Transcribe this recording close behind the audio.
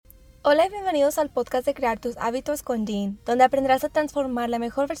Hola y bienvenidos al podcast de Crear tus hábitos con Dean, donde aprenderás a transformar la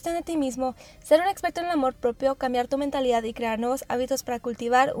mejor versión de ti mismo, ser un experto en el amor propio, cambiar tu mentalidad y crear nuevos hábitos para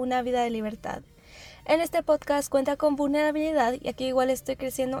cultivar una vida de libertad. En este podcast cuenta con vulnerabilidad y aquí igual estoy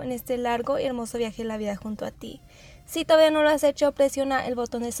creciendo en este largo y hermoso viaje en la vida junto a ti. Si todavía no lo has hecho, presiona el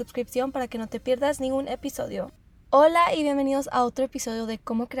botón de suscripción para que no te pierdas ningún episodio. Hola y bienvenidos a otro episodio de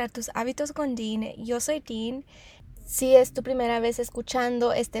Cómo crear tus hábitos con Dean. Yo soy Dean. Si es tu primera vez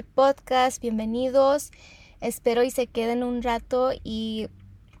escuchando este podcast, bienvenidos. Espero y se queden un rato y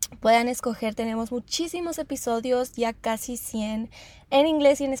puedan escoger. Tenemos muchísimos episodios, ya casi 100 en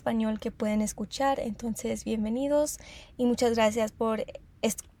inglés y en español que pueden escuchar. Entonces, bienvenidos y muchas gracias por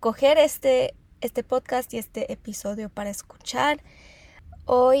escoger este podcast y este episodio para escuchar.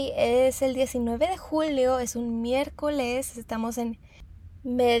 Hoy es el 19 de julio, es un miércoles, estamos en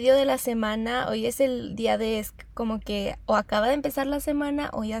medio de la semana. Hoy es el día de como que o acaba de empezar la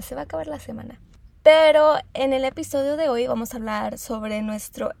semana o ya se va a acabar la semana. Pero en el episodio de hoy vamos a hablar sobre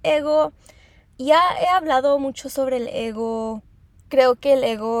nuestro ego. Ya he hablado mucho sobre el ego. Creo que el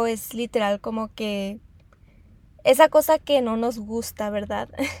ego es literal como que esa cosa que no nos gusta, ¿verdad?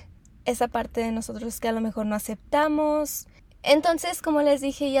 Esa parte de nosotros que a lo mejor no aceptamos. Entonces, como les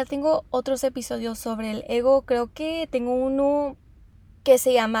dije, ya tengo otros episodios sobre el ego. Creo que tengo uno que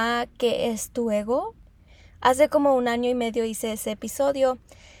se llama ¿Qué es tu ego? Hace como 1 año y medio hice ese episodio,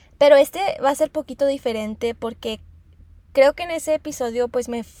 pero este va a ser poquito diferente porque creo que en ese episodio pues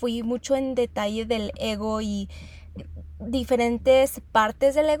me fui mucho en detalle del ego y diferentes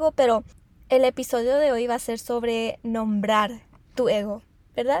partes del ego, pero el episodio de hoy va a ser sobre nombrar tu ego,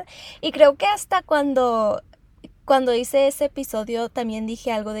 ¿verdad? Y creo que hasta cuando hice ese episodio también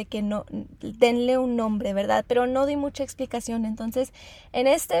dije algo de que no, denle un nombre, ¿verdad? Pero no di mucha explicación. Entonces, en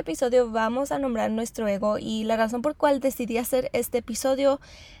este episodio vamos a nombrar nuestro ego y la razón por cual decidí hacer este episodio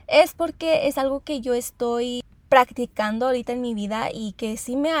es porque es algo que yo estoy practicando ahorita en mi vida y que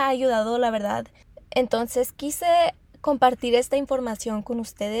sí me ha ayudado, la verdad. Entonces, quise compartir esta información con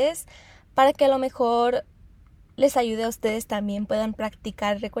ustedes para que a lo mejor les ayude a ustedes también puedan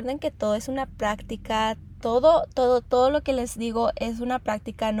practicar. Recuerden que todo es una práctica, todo lo que les digo es una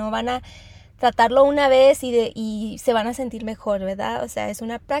práctica, no van a tratarlo una vez y se van a sentir mejor, ¿verdad? O sea, es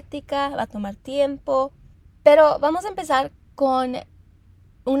una práctica, va a tomar tiempo, pero vamos a empezar con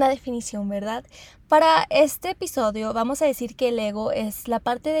una definición, ¿verdad? Para este episodio vamos a decir que el ego es la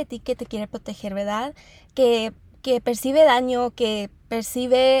parte de ti que te quiere proteger, ¿verdad? Que percibe daño, que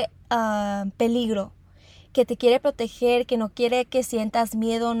percibe peligro, que te quiere proteger, que no quiere que sientas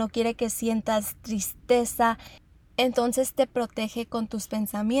miedo, no quiere que sientas tristeza. Entonces te protege con tus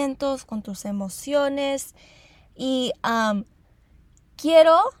pensamientos, con tus emociones. Y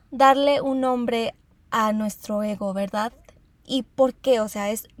quiero darle un nombre a nuestro ego, ¿verdad? ¿Y por qué? O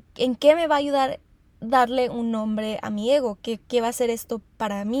sea, ¿en qué me va a ayudar darle un nombre a mi ego? ¿Qué va a hacer esto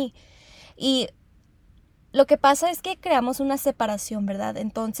para mí? Y lo que pasa es que creamos una separación, ¿verdad?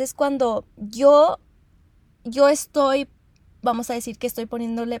 Entonces cuando yo estoy, vamos a decir que estoy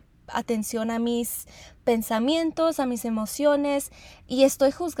poniéndole atención a mis pensamientos, a mis emociones y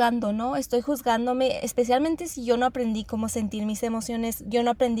estoy juzgando, ¿no? Estoy juzgándome, especialmente si yo no aprendí cómo sentir mis emociones, yo no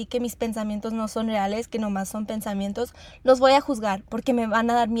aprendí que mis pensamientos no son reales, que nomás son pensamientos, los voy a juzgar porque me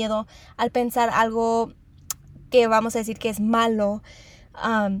van a dar miedo al pensar algo que vamos a decir que es malo.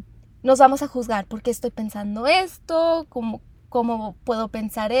 Nos vamos a juzgar porque estoy pensando esto, cómo puedo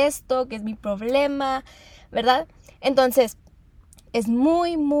pensar esto, qué es mi problema, ¿verdad? Entonces, es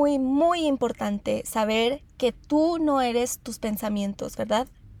muy, muy, muy importante saber que tú no eres tus pensamientos, ¿verdad?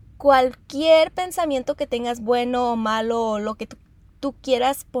 Cualquier pensamiento que tengas, bueno o malo, o lo que tú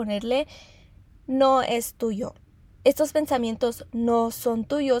quieras ponerle, no es tuyo. Estos pensamientos no son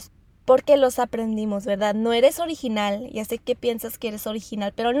tuyos porque los aprendimos, ¿verdad? No eres original. Ya sé que piensas que eres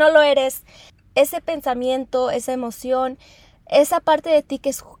original, pero no lo eres. Ese pensamiento, esa emoción, esa parte de ti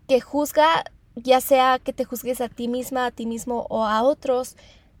que juzga, ya sea que te juzgues a ti misma, a ti mismo o a otros,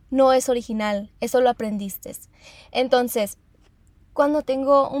 no es original, eso lo aprendiste. Entonces, cuando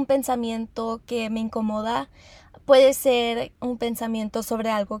tengo un pensamiento que me incomoda, puede ser un pensamiento sobre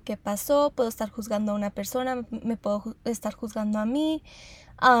algo que pasó, puedo estar juzgando a una persona, me puedo estar juzgando a mí.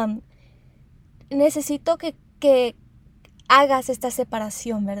 Necesito que hagas esta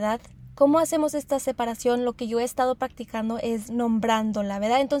separación, ¿verdad? ¿Cómo hacemos esta separación? Lo que yo he estado practicando es nombrándola,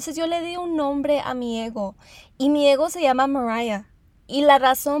 ¿verdad? Entonces yo le di un nombre a mi ego y mi ego se llama Mariah. Y la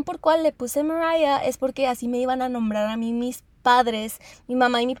razón por cual le puse Mariah es porque así me iban a nombrar a mí mis padres, mi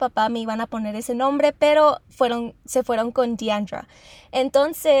mamá y mi papá me iban a poner ese nombre, pero se fueron con Deandra.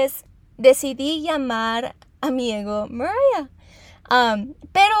 Entonces decidí llamar a mi ego Mariah.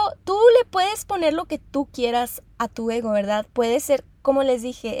 Pero tú le puedes poner lo que tú quieras a tu ego, ¿verdad? Puede ser, como les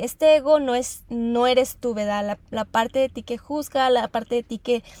dije, este ego no eres tú, ¿verdad? La parte de ti que juzga, la parte de ti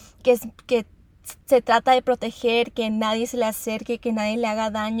que se trata de proteger, que nadie se le acerque, que nadie le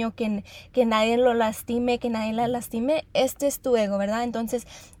haga daño, que nadie lo lastime, que nadie la lastime. Este es tu ego, ¿verdad? Entonces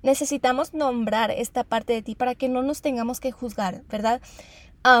necesitamos nombrar esta parte de ti para que no nos tengamos que juzgar, ¿verdad?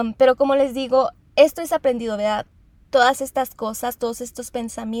 Pero como les digo, esto es aprendido, ¿verdad? Todas estas cosas, todos estos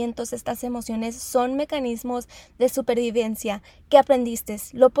pensamientos, estas emociones son mecanismos de supervivencia que aprendiste.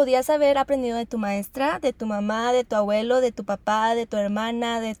 Lo podías haber aprendido de tu maestra, de tu mamá, de tu abuelo, de tu papá, de tu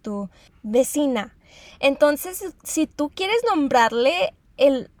hermana, de tu vecina. Entonces, si tú quieres nombrarle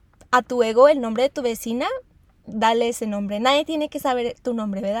a tu ego el nombre de tu vecina, dale ese nombre. Nadie tiene que saber tu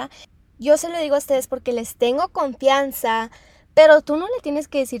nombre, ¿verdad? Yo se lo digo a ustedes porque les tengo confianza. Pero tú no le tienes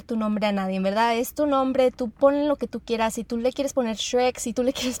que decir tu nombre a nadie, ¿verdad? Es tu nombre, tú ponle lo que tú quieras. Si tú le quieres poner Shrek, si tú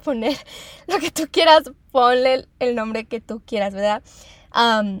le quieres poner lo que tú quieras, ponle el nombre que tú quieras, ¿verdad?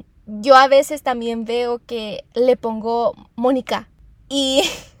 Yo a veces también veo que le pongo Mónica. Y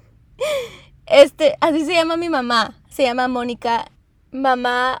así se llama mi mamá. Se llama Mónica.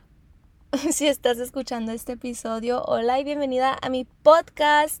 Mamá, si estás escuchando este episodio, hola y bienvenida a mi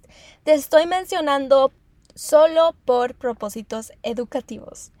podcast. Te estoy mencionando solo por propósitos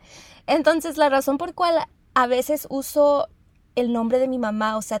educativos. Entonces, la razón por cual a veces uso el nombre de mi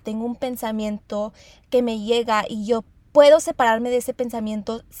mamá, o sea, tengo un pensamiento que me llega y yo puedo separarme de ese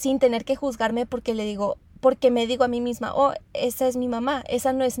pensamiento sin tener que juzgarme porque me digo a mí misma, oh, esa es mi mamá,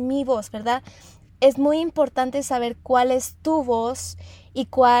 esa no es mi voz, ¿verdad? Es muy importante saber cuál es tu voz y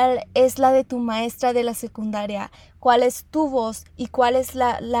cuál es la de tu maestra de la secundaria, cuál es tu voz y cuál es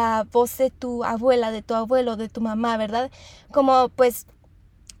la voz de tu abuela, de tu abuelo, de tu mamá, ¿verdad? Como pues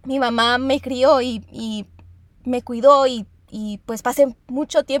mi mamá me crió y me cuidó y pues pasé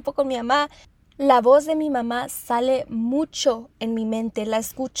mucho tiempo con mi mamá. La voz de mi mamá sale mucho en mi mente, la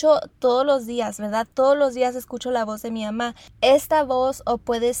escucho todos los días, ¿verdad? Todos los días escucho la voz de mi mamá. Esta voz o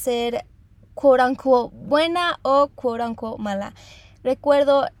puede ser quote unquote buena o quote unquote mala.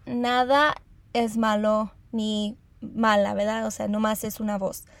 Recuerdo, nada es malo ni mala, ¿verdad? O sea, nomás es una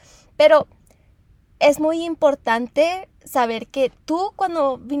voz. Pero es muy importante saber que tú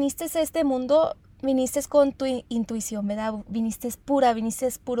cuando viniste a este mundo, viniste con tu intuición, ¿verdad? Viniste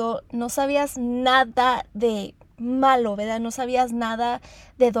puro, no sabías nada de malo, ¿verdad? No sabías nada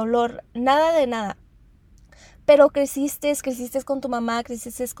de dolor, nada de nada. Pero creciste con tu mamá,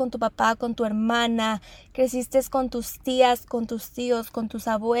 creciste con tu papá, con tu hermana, creciste con tus tías, con tus tíos, con tus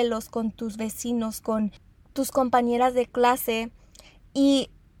abuelos, con tus vecinos, con tus compañeras de clase y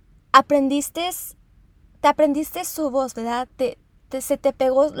te aprendiste su voz, ¿verdad? Se te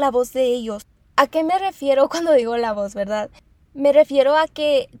pegó la voz de ellos. ¿A qué me refiero cuando digo la voz, verdad? Me refiero a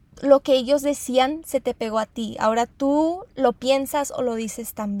que lo que ellos decían se te pegó a ti. Ahora tú lo piensas o lo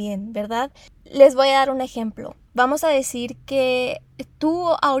dices también, ¿verdad? Les voy a dar un ejemplo. Vamos a decir que tú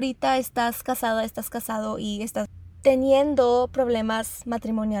ahorita estás casada, estás casado y estás teniendo problemas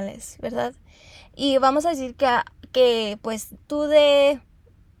matrimoniales, ¿verdad? Y vamos a decir que pues tú de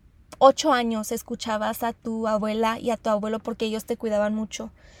 8 años escuchabas a tu abuela y a tu abuelo porque ellos te cuidaban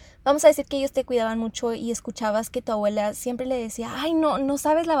mucho. Vamos a decir que ellos te cuidaban mucho y escuchabas que tu abuela siempre le decía, ay, no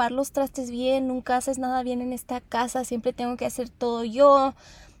sabes lavar los trastes bien, nunca haces nada bien en esta casa, siempre tengo que hacer todo yo,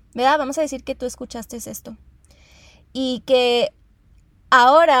 ¿verdad? Vamos a decir que tú escuchaste esto. Y que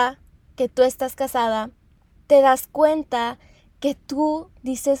ahora que tú estás casada, te das cuenta que tú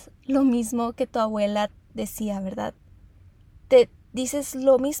dices lo mismo que tu abuela decía, ¿verdad? Te dices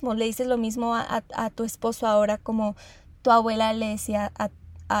lo mismo, le dices lo mismo a tu esposo ahora como tu abuela le decía a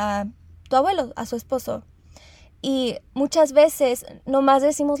tu abuelo, a su esposo. Y muchas veces nomás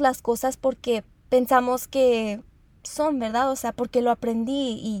decimos las cosas porque pensamos que son, ¿verdad? O sea, porque lo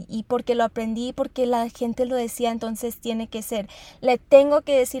aprendí y porque lo aprendí, porque la gente lo decía, entonces tiene que ser. Le tengo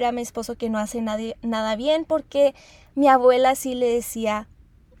que decir a mi esposo que no hace nada bien porque mi abuela sí le decía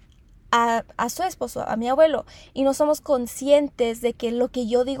a su esposo, a mi abuelo, y no somos conscientes de que lo que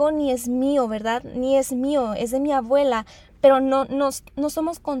yo digo ni es mío, ¿verdad? Ni es mío, es de mi abuela, pero no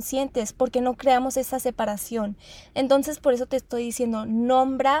somos conscientes porque no creamos esa separación. Entonces, por eso te estoy diciendo,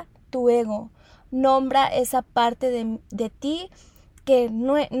 nombra tu ego, nombra esa parte de ti que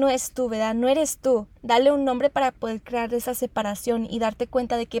no es tú, ¿verdad? No eres tú. Dale un nombre para poder crear esa separación y darte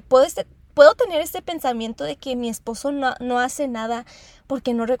cuenta de que puedo tener este pensamiento de que mi esposo no hace nada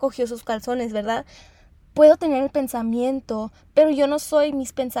porque no recogió sus calzones, ¿verdad? Puedo tener el pensamiento, pero yo no soy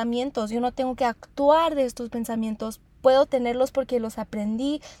mis pensamientos, yo no tengo que actuar de estos pensamientos. Puedo tenerlos porque los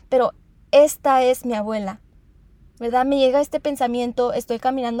aprendí, pero esta es mi abuela. ¿verdad? Me llega este pensamiento, estoy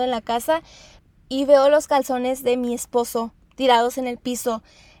caminando en la casa y veo los calzones de mi esposo tirados en el piso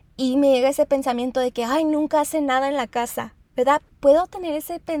y me llega ese pensamiento de que, ay, nunca hace nada en la casa, ¿verdad? Puedo tener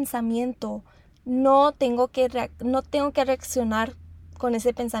ese pensamiento, no tengo que reaccionar con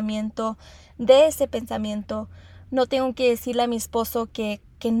ese pensamiento, de ese pensamiento, no tengo que decirle a mi esposo que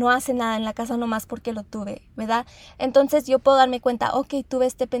no hace nada en la casa nomás porque lo tuve, ¿verdad? Entonces yo puedo darme cuenta, ok, tuve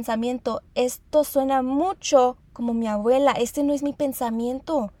este pensamiento, esto suena mucho como mi abuela, este no es mi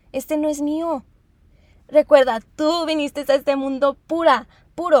pensamiento, este no es mío. Recuerda, tú viniste a este mundo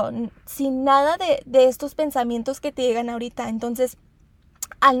puro, sin nada de estos pensamientos que te llegan ahorita. Entonces,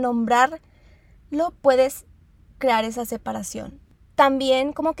 al nombrarlo, puedes crear esa separación.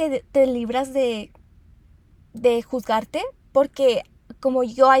 También como que te libras de juzgarte, porque como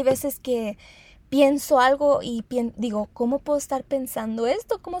yo hay veces que pienso algo y digo, ¿cómo puedo estar pensando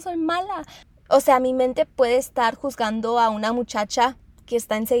esto? ¿Cómo soy mala? O sea, mi mente puede estar juzgando a una muchacha que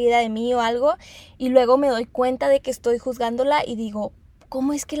está enseguida de mí o algo, y luego me doy cuenta de que estoy juzgándola y digo,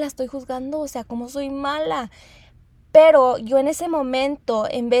 ¿cómo es que la estoy juzgando? O sea, ¿cómo soy mala? Pero yo en ese momento,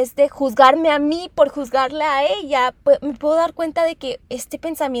 en vez de juzgarme a mí por juzgarle a ella, pues me puedo dar cuenta de que este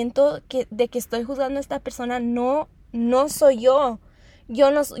pensamiento de que estoy juzgando a esta persona no soy yo. Yo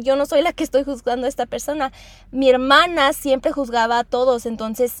no soy la que estoy juzgando a esta persona. Mi hermana siempre juzgaba a todos,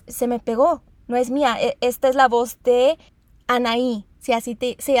 entonces se me pegó. No es mía. Esta es la voz de Anaí, si así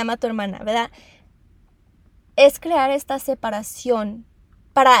se llama tu hermana, ¿verdad? Es crear esta separación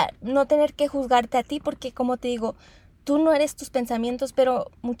para no tener que juzgarte a ti, porque como te digo, tú no eres tus pensamientos, pero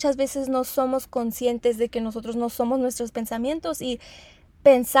muchas veces no somos conscientes de que nosotros no somos nuestros pensamientos y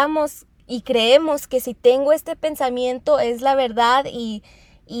pensamos y creemos que si tengo este pensamiento es la verdad y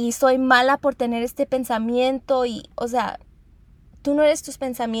soy mala por tener este pensamiento y, o sea, tú no eres tus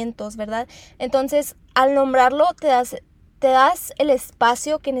pensamientos, ¿verdad? Entonces, al nombrarlo, te das el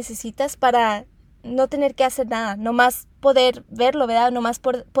espacio que necesitas para no tener que hacer nada, nomás poder verlo, ¿verdad? Nomás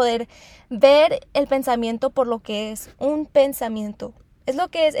poder ver el pensamiento por lo que es un pensamiento. Es lo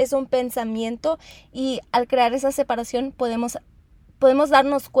que es un pensamiento, y al crear esa separación podemos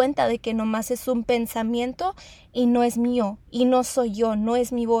darnos cuenta de que nomás es un pensamiento y no es mío, y no soy yo, no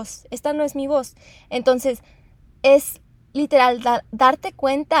es mi voz. Esta no es mi voz. Entonces, es literal darte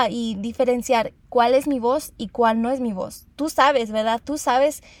cuenta y diferenciar cuál es mi voz y cuál no es mi voz. Tú sabes, ¿verdad? Tú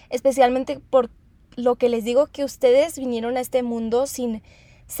sabes, especialmente por lo que les digo, que ustedes vinieron a este mundo sin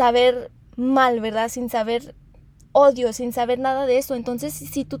saber mal, ¿verdad? Sin saber odio, sin saber nada de eso. Entonces,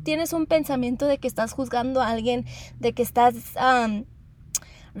 si tú tienes un pensamiento de que estás juzgando a alguien, de que estás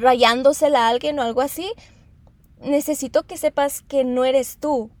rayándosela a alguien o algo así, necesito que sepas que no eres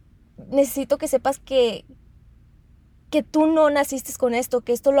tú. Necesito que sepas que tú no naciste con esto,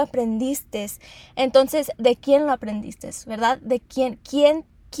 que esto lo aprendiste. Entonces, ¿de quién lo aprendiste? ¿Verdad? ¿De quién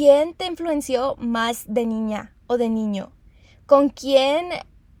te influenció más de niña o de niño? ¿Con quién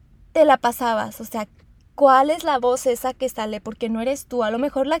te la pasabas? O sea, ¿cuál es la voz esa que sale? Porque no eres tú. A lo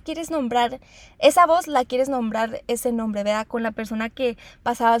mejor la quieres nombrar, esa voz la quieres nombrar ese nombre, ¿verdad? Con la persona que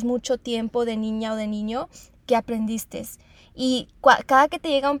pasabas mucho tiempo de niña o de niño que aprendiste. Y cada que te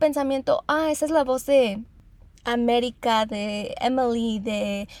llega un pensamiento, esa es la voz de América, de Emily,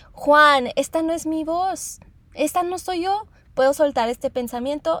 de Juan, esta no es mi voz, esta no soy yo. Puedo soltar este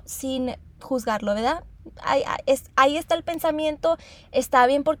pensamiento sin juzgarlo, ¿verdad? Ahí está el pensamiento, está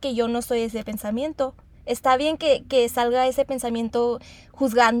bien porque yo no soy ese pensamiento. Está bien que salga ese pensamiento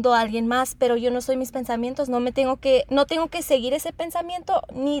juzgando a alguien más, pero yo no soy mis pensamientos, no tengo que seguir ese pensamiento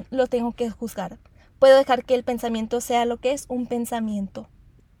ni lo tengo que juzgar. Puedo dejar que el pensamiento sea lo que es, un pensamiento.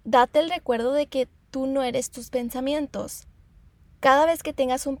 Date el recuerdo de que tú no eres tus pensamientos. Cada vez que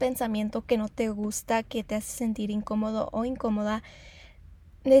tengas un pensamiento que no te gusta, que te hace sentir incómodo o incómoda,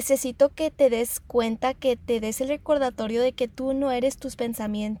 necesito que te des cuenta, que te des el recordatorio de que tú no eres tus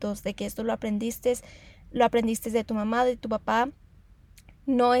pensamientos, de que esto lo aprendiste de tu mamá, de tu papá,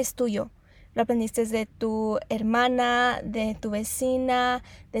 no es tuyo. Lo aprendiste de tu hermana, de tu vecina,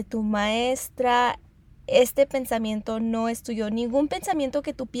 de tu maestra. Este pensamiento no es tuyo. Ningún pensamiento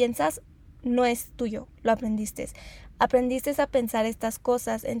que tú piensas no es tuyo. Lo aprendiste. Aprendiste a pensar estas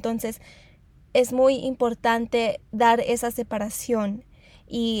cosas. Entonces, es muy importante dar esa separación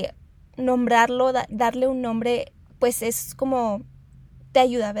y nombrarlo, darle un nombre, pues es como te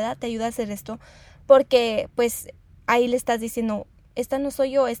ayuda, ¿verdad? Te ayuda a hacer esto, porque pues ahí le estás diciendo, esta no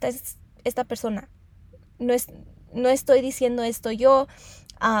soy yo, esta es esta persona. No estoy diciendo esto yo,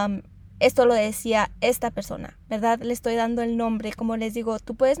 esto lo decía esta persona, ¿verdad? Le estoy dando el nombre. Como les digo,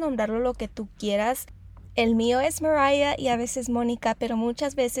 tú puedes nombrarlo lo que tú quieras. El mío es Mariah y a veces Mónica, pero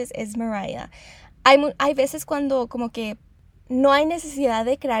muchas veces es Mariah. Hay veces cuando como que no hay necesidad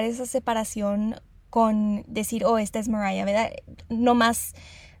de crear esa separación con decir, oh, esta es Mariah, ¿verdad? Nomás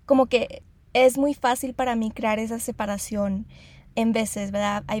como que es muy fácil para mí crear esa separación en veces,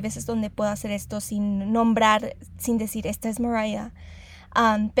 ¿verdad? Hay veces donde puedo hacer esto sin nombrar, sin decir, esta es Mariah.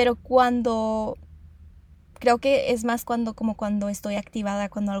 Pero creo que es más como cuando estoy activada,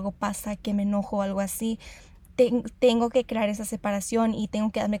 cuando algo pasa, que me enojo o algo así, tengo que crear esa separación y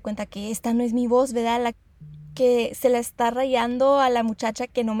tengo que darme cuenta que esta no es mi voz, ¿verdad? Que se la está rayando a la muchacha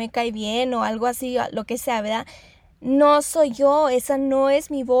que no me cae bien o algo así, lo que sea, ¿verdad? No soy yo, esa no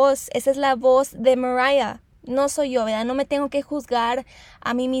es mi voz, esa es la voz de Mariah. No soy yo, ¿verdad? No me tengo que juzgar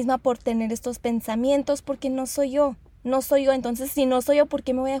a mí misma por tener estos pensamientos porque no soy yo. No soy yo, entonces si no soy yo, ¿por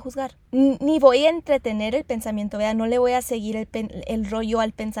qué me voy a juzgar? Ni voy a entretener el pensamiento, ¿verdad? No le voy a seguir el rollo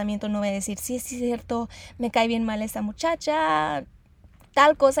al pensamiento, no voy a decir, sí, es cierto, me cae bien mal esa muchacha,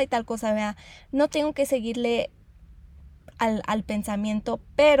 tal cosa y tal cosa, ¿verdad? No tengo que seguirle al pensamiento,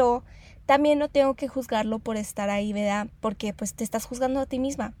 pero también no tengo que juzgarlo por estar ahí, ¿verdad? Porque pues te estás juzgando a ti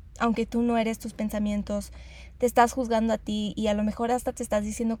misma, aunque tú no eres tus pensamientos, te estás juzgando a ti y a lo mejor hasta te estás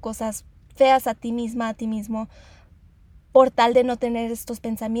diciendo cosas feas a ti misma, a ti mismo, por tal de no tener estos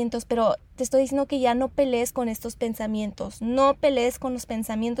pensamientos, pero te estoy diciendo que ya no pelees con estos pensamientos, no pelees con los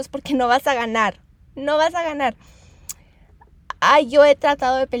pensamientos porque no vas a ganar, no vas a ganar. Yo he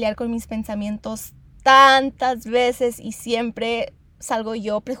tratado de pelear con mis pensamientos tantas veces y siempre salgo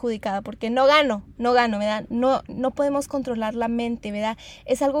yo perjudicada porque no gano, ¿verdad? No podemos controlar la mente, ¿verdad?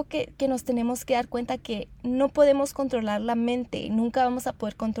 Es algo que nos tenemos que dar cuenta que no podemos controlar la mente, nunca vamos a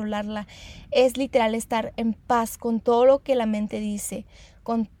poder controlarla. Es literal estar en paz con todo lo que la mente dice,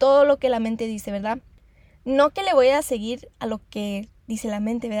 ¿verdad? No que le voy a seguir a lo que dice la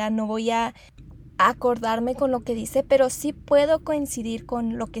mente, ¿verdad? No voy a acordarme con lo que dice, pero sí puedo coincidir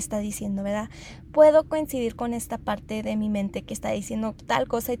con lo que está diciendo, ¿verdad? Puedo coincidir con esta parte de mi mente que está diciendo tal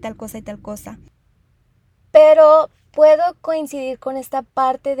cosa y tal cosa y tal cosa. Pero puedo coincidir con esta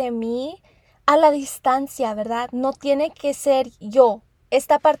parte de mí a la distancia, ¿verdad? No tiene que ser yo.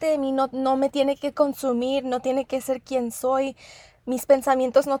 Esta parte de mí no me tiene que consumir, no tiene que ser quien soy. Mis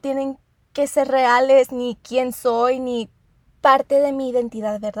pensamientos no tienen que ser reales, ni quién soy, ni parte de mi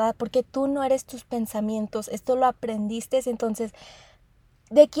identidad, ¿verdad? Porque tú no eres tus pensamientos, esto lo aprendiste, entonces,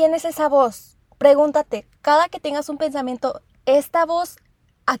 ¿de quién es esa voz? Pregúntate, cada que tengas un pensamiento, esta voz,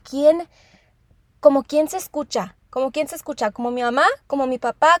 ¿a quién, como quién se escucha? ¿Como quién se escucha? ¿Como mi mamá? ¿Como mi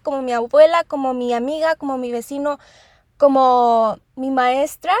papá? ¿Como mi abuela? ¿Como mi amiga? ¿Como mi vecino? ¿Como mi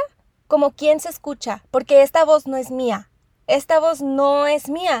maestra? ¿Como quién se escucha? Porque esta voz no es mía. Esta voz no es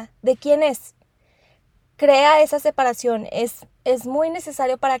mía. ¿De quién es? Crea esa separación. Es muy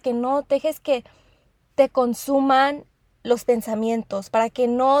necesario para que no dejes que te consuman los pensamientos, para que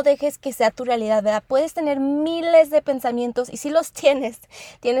no dejes que sea tu realidad, ¿verdad? Puedes tener miles de pensamientos y si los tienes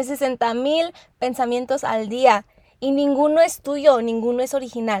 60,000 pensamientos al día y ninguno es tuyo, ninguno es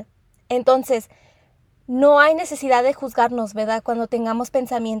original. Entonces, no hay necesidad de juzgarnos, ¿verdad? Cuando tengamos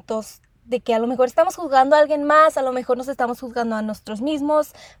pensamientos de que a lo mejor estamos juzgando a alguien más, a lo mejor nos estamos juzgando a nosotros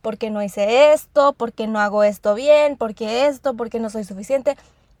mismos, porque no hice esto, porque no hago esto bien, porque no soy suficiente.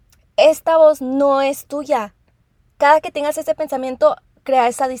 Esta voz no es tuya. Cada que tengas ese pensamiento, crea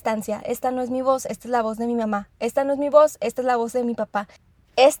esa distancia. Esta no es mi voz, esta es la voz de mi mamá. Esta no es mi voz, esta es la voz de mi papá.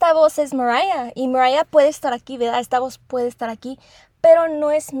 Esta voz es Mariah y Mariah puede estar aquí, ¿verdad? Esta voz puede estar aquí, pero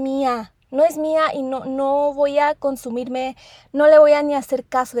no es mía. No es mía y no voy a consumirme, no le voy a ni hacer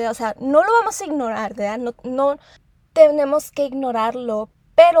caso, ¿verdad? O sea, no lo vamos a ignorar, ¿verdad? No tenemos que ignorarlo,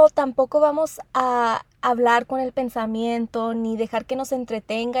 pero tampoco vamos a hablar con el pensamiento, ni dejar que nos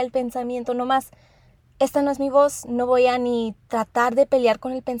entretenga el pensamiento, nomás. Esta no es mi voz, no voy a ni tratar de pelear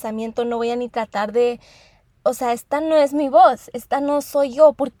con el pensamiento, no voy a ni tratar de... O sea, esta no es mi voz, esta no soy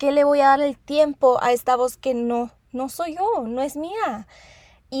yo. ¿Por qué le voy a dar el tiempo a esta voz que no soy yo, no es mía?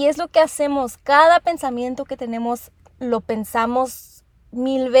 Y es lo que hacemos, cada pensamiento que tenemos lo pensamos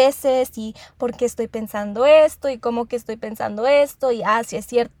 1000 veces y por qué estoy pensando esto y cómo que estoy pensando esto y si es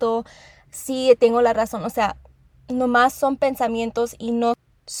cierto, sí tengo la razón. O sea, nomás son pensamientos y no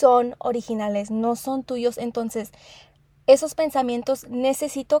son originales, no son tuyos. Entonces, esos pensamientos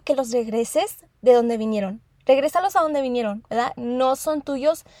necesito que los regreses de donde vinieron. Regrésalos a donde vinieron, ¿verdad? No son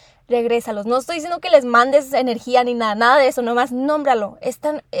tuyos, regrésalos. No estoy diciendo que les mandes energía ni nada de eso, nomás nómbralo.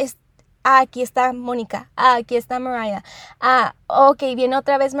 Aquí está Mónica, aquí está Mariah. Ok, viene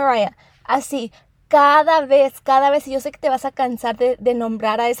otra vez Mariah. Así, cada vez, y yo sé que te vas a cansar de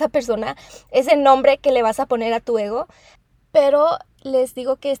nombrar a esa persona, ese nombre que le vas a poner a tu ego, pero les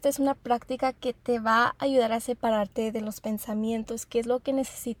digo que esta es una práctica que te va a ayudar a separarte de los pensamientos, que es lo que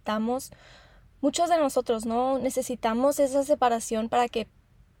necesitamos muchos de nosotros, ¿no? Necesitamos esa separación para que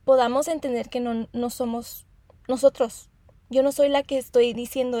podamos entender que no somos nosotros. Yo no soy la que estoy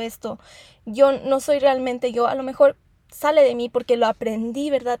diciendo esto. Yo no soy realmente yo. A lo mejor sale de mí porque lo aprendí,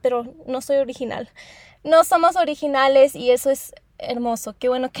 ¿verdad? Pero no soy original. No somos originales y eso es hermoso. Qué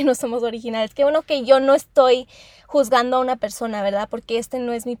bueno que no somos originales. Qué bueno que yo no estoy juzgando a una persona, ¿verdad? Porque este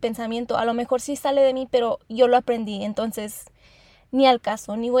no es mi pensamiento. A lo mejor sí sale de mí, pero yo lo aprendí. Entonces, ni al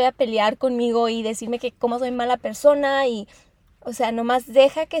caso. Ni voy a pelear conmigo y decirme que cómo soy mala persona y... O sea, nomás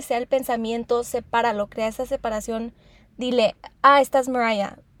deja que sea el pensamiento, sepáralo, crea esa separación. Dile, esta es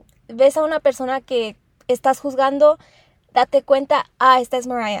Mariah. Ves a una persona que estás juzgando, date cuenta, esta es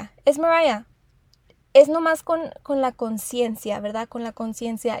Mariah. Es Mariah. Es nomás con la conciencia, ¿verdad? Con la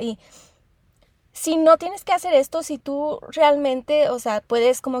conciencia. Y si no tienes que hacer esto, si tú realmente, o sea,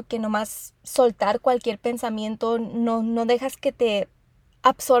 puedes como que nomás soltar cualquier pensamiento, no dejas que te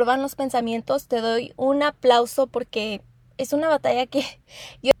absorban los pensamientos, te doy un aplauso porque es una batalla que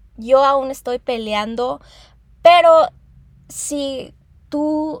yo aún estoy peleando, pero si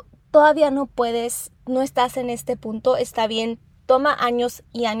tú todavía no puedes, no estás en este punto, está bien, toma años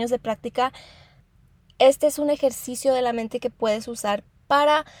y años de práctica. Este es un ejercicio de la mente que puedes usar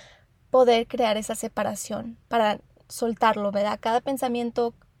para poder crear esa separación, para soltarlo, ¿verdad? Cada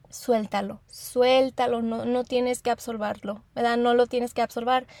pensamiento, suéltalo, no tienes que absorberlo, ¿verdad? No lo tienes que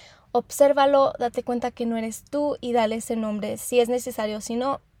absorber, obsérvalo, date cuenta que no eres tú y dale ese nombre si es necesario, si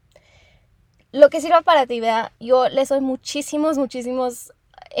no, lo que sirva para ti, ¿verdad? Yo les doy muchísimos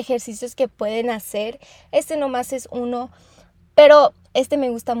ejercicios que pueden hacer, este nomás es uno, pero este me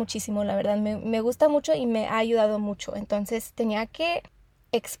gusta muchísimo, la verdad, me gusta mucho y me ha ayudado mucho, entonces tenía que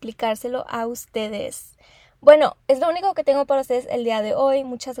explicárselo a ustedes. Bueno, es lo único que tengo para ustedes el día de hoy.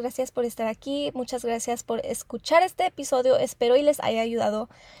 Muchas gracias por estar aquí, muchas gracias por escuchar este episodio, espero y les haya ayudado.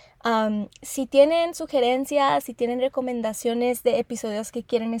 Si tienen sugerencias, si tienen recomendaciones de episodios que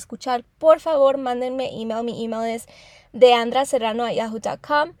quieren escuchar, por favor mándenme email. Mi email es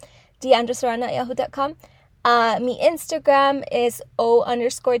deandraserrano@yahoo.com, deandraserrano@yahoo.com. Mi Instagram es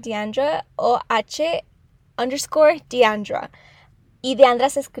o_deandra, o_h_deandra. Y Deandra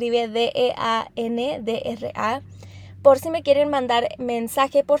se escribe Deandra. Por si me quieren mandar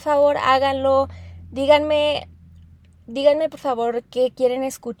mensaje, por favor, háganlo. Díganme por favor qué quieren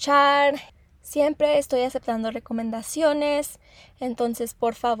escuchar. Siempre estoy aceptando recomendaciones. Entonces,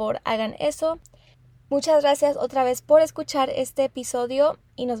 por favor, hagan eso. Muchas gracias otra vez por escuchar este episodio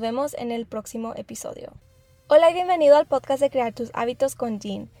y nos vemos en el próximo episodio. Hola y bienvenido al podcast de Crear tus hábitos con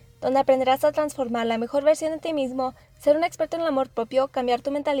Jean, donde aprenderás a transformar la mejor versión de ti mismo, ser un experto en el amor propio, cambiar tu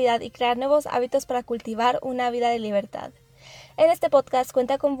mentalidad y crear nuevos hábitos para cultivar una vida de libertad. En este podcast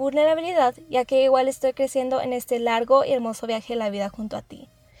cuenta con vulnerabilidad, ya que igual estoy creciendo en este largo y hermoso viaje de la vida junto a ti.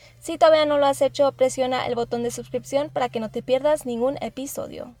 Si todavía no lo has hecho, presiona el botón de suscripción para que no te pierdas ningún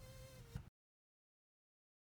episodio.